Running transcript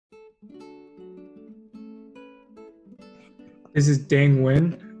This is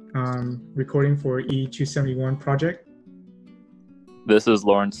Nguyen, recording for EE271 project. This is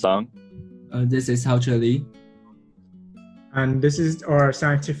Hsiung. This is Hao-Che Lee. And this is our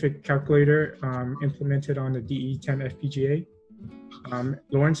scientific calculator implemented on the DE-10 FPGA.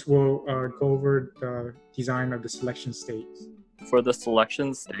 Lawrence will go over the design of the selection states. For the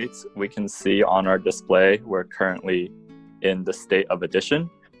selection states, we can see on our display we're currently in the state of addition.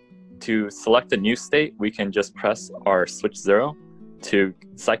 To select a new state, we can just press our switch 0 to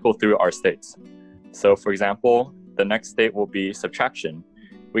cycle through our states. So for example, the next state will be subtraction.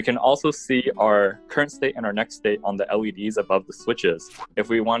 We can also see our current state and our next state on the LEDs above the switches. If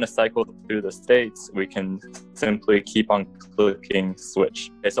we want to cycle through the states, we can simply keep on clicking switch.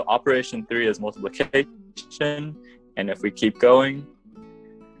 Okay, so operation 3 is multiplication, and if we keep going,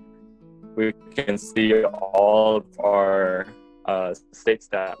 we can see all of our states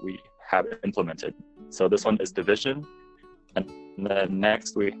that we have implemented. So this one is division, and then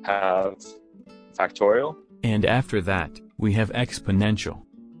next we have factorial. And after that, we have exponential.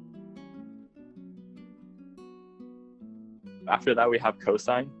 After that, we have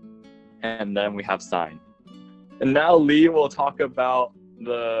cosine, and then we have sine. And now Lee will talk about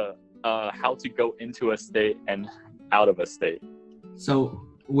the how to go into a state and out of a state. So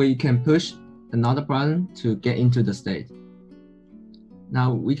we can push another button to get into the state.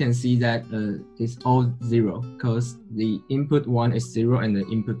 Now we can see that it's all 0 because the input 1 is 0 and the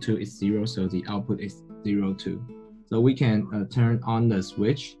input 2 is 0, so the output is 0 too. So we can turn on the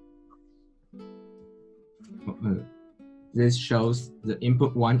switch. This shows the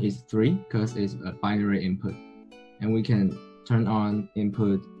input 1 is 3 because it's a binary input. And we can turn on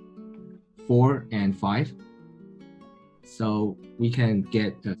input 4 and 5. So we can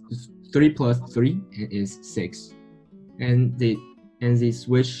get 3 plus 3 is 6. And the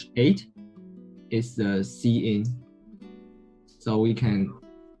switch 8 is the Cin. So we can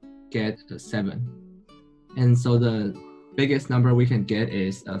get 7. And so the biggest number we can get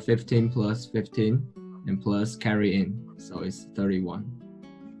is 15 plus 15 and plus carry in. So it's 31.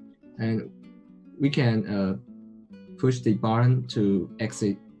 And we can push the button to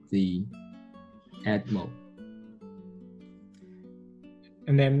exit the add mode.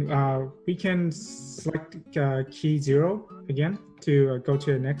 And then we can select key 0 again to go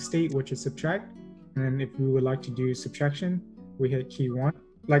to the next state, which is subtract. And then if we would like to do subtraction, we hit key 1.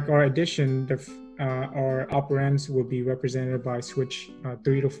 Like our addition, our operands will be represented by switch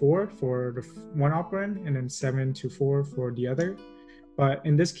 3 to 4 for the one operand, and then 7 to 4 for the other. But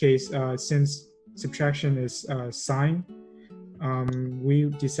in this case, since subtraction is sine, we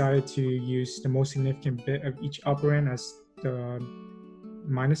decided to use the most significant bit of each operand as the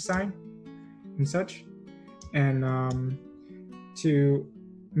minus sign and such. And to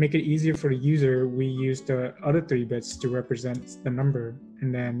make it easier for the user, we use the other 3 bits to represent the number.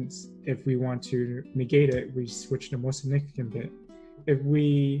 And then if we want to negate it, we switch the most significant bit. If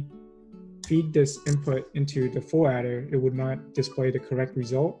we feed this input into the full adder, it would not display the correct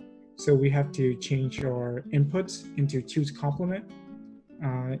result. So we have to change our inputs into 2's complement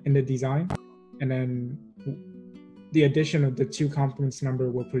in the design. And then the addition of the 2 complements number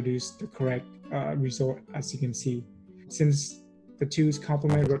will produce the correct result, as you can see. Since the 2's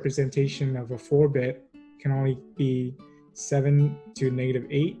complement representation of a 4-bit can only be 7 to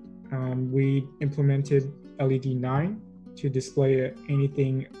 -8, we implemented LED 9 to display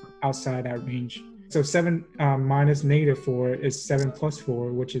anything outside that range. So 7 minus -4 is 7 plus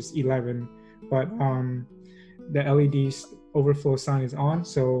 4, which is 11. But the LED's overflow sign is on,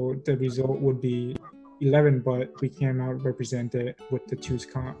 so the result would be 11, but we cannot represent it with the 2's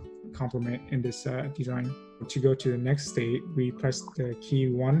complement in this design. To go to the next state, we press the key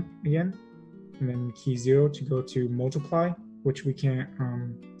 1 again, and then key 0 to go to multiply, which we can't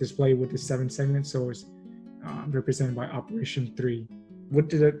display with the 7 segments, so it's represented by operation 3. With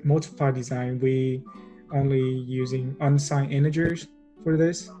the multiply design, we only using unsigned integers for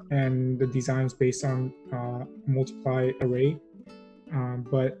this, and the design is based on multiply array.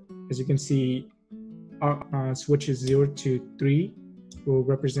 But as you can see, switches 0 to 3 will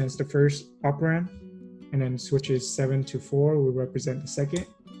represent the first operand, and then switches 7 to 4 will represent the second.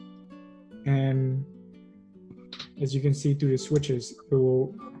 And as you can see through the switches, it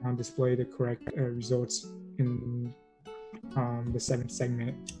will display the correct results in the 7th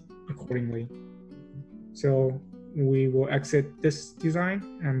segment accordingly. So we will exit this design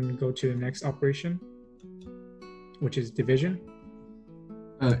and go to the next operation, which is division.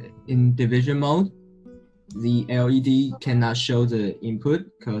 In division mode, the LED cannot show the input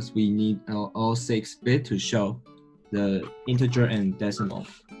because we need all 6 bits to show the integer and decimal.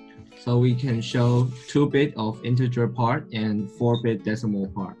 So we can show 2-bit of integer part and 4-bit decimal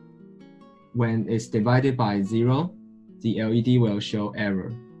part. When it's divided by 0, the LED will show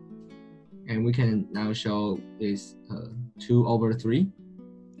error. And we can now show is 2/3.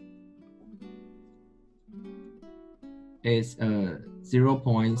 It's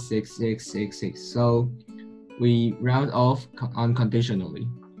 0.6666. So we round off unconditionally.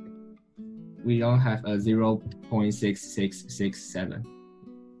 We don't have a 0.6667.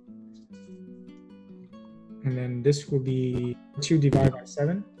 And then this will be 2 divided by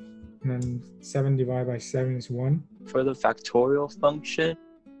 7. And then 7 divided by 7 is 1. For the factorial function,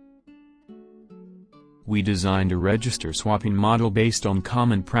 We designed a register swapping model based on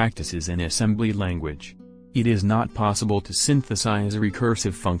common practices in assembly language. It is not possible to synthesize a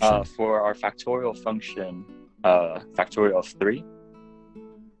recursive function. for our factorial function, factorial of 3,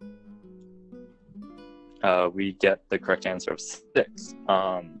 we get the correct answer of 6.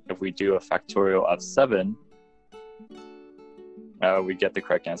 If we do a factorial of 7, we get the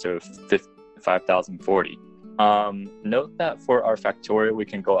correct answer of 5040. Note that for our factorial, we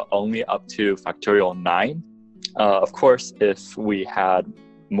can go only up to factorial 9. Of course, if we had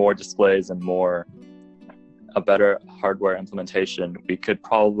more displays and a better hardware implementation, we could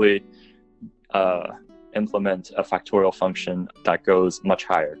probably implement a factorial function that goes much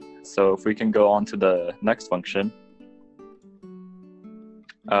higher. So if we can go on to the next function,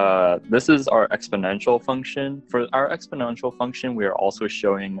 this is our exponential function. For our exponential function, we are also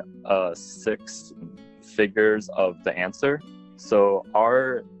showing 6 figures of the answer. So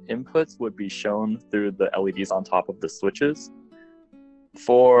our inputs would be shown through the LEDs on top of the switches.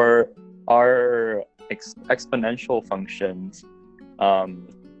 For our exponential functions,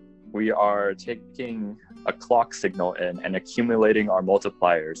 we are taking a clock signal in and accumulating our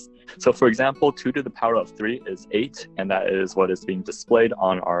multipliers. So for example, 2 to the power of 3 is 8, and that is what is being displayed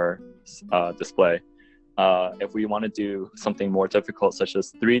on our display. If we want to do something more difficult, such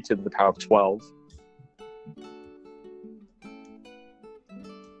as 3 to the power of 12,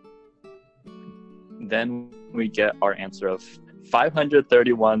 then we get our answer of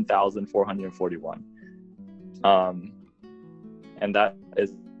 531,441. And that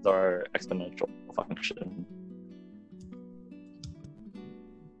is our exponential function.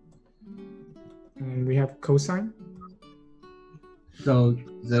 And we have cosine. So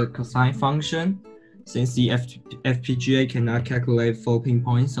the cosine function, since the FPGA cannot calculate floating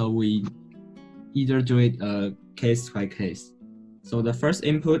points, so we either do it case by case. So the first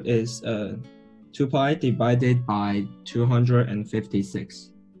input is 2 pi divided by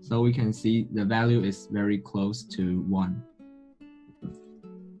 256. So we can see the value is very close to 1.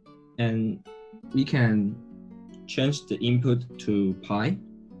 And we can change the input to pi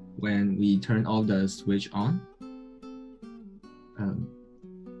when we turn off the switch on.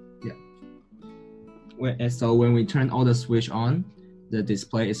 So when we turn all the switch on, the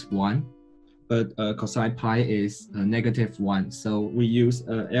display is 1, but cosine pi is -1. So we use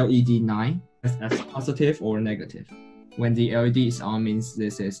LED 9 as positive or negative. When the LED is on, means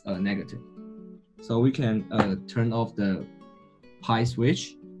this is negative. So we can turn off the pi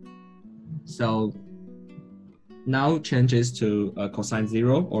switch. So now changes to cosine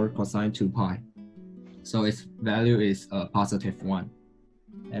 0 or cosine 2 pi. So its value is +1.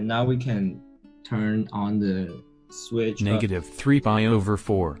 And now we can turn on the switch. -3 pi over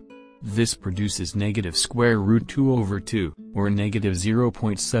 4. This produces -√2/2, or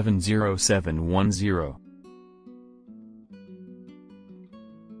 -0.70710.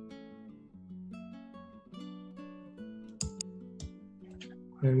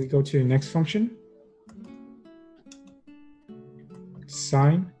 Then we go to the next function,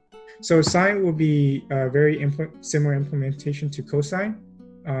 sine. So sine will be a very similar implementation to cosine.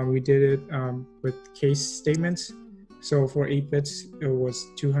 We did it with case statements. So for 8 bits, it was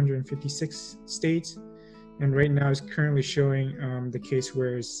 256 states. And right now it's currently showing the case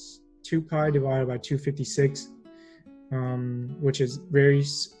where it's 2 pi divided by 256, which is very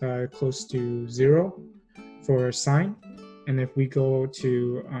close to 0 for sine. And if we go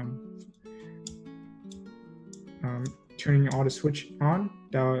to turning all the switch on,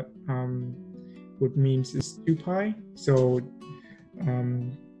 that would means it's 2 pi. So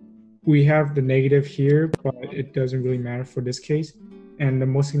we have the negative here, but it doesn't really matter for this case. And the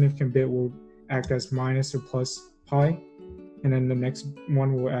most significant bit will act as minus or plus pi. And then the next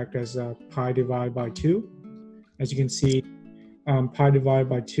one will act as pi divided by 2. As you can see, pi divided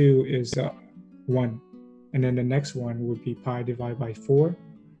by 2 is 1. And then the next one would be pi divided by 4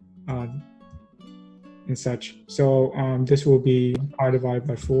 and such. So this will be pi divided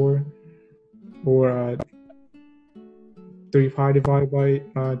by 4 or 3 pi divided by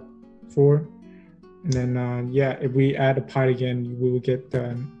 4. And then, yeah, if we add a pi again, we will get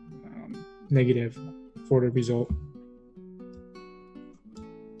the negative for the result.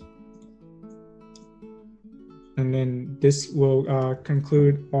 And then this will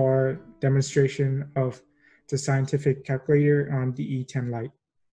conclude our demonstration of the scientific calculator on DE-10 Lite.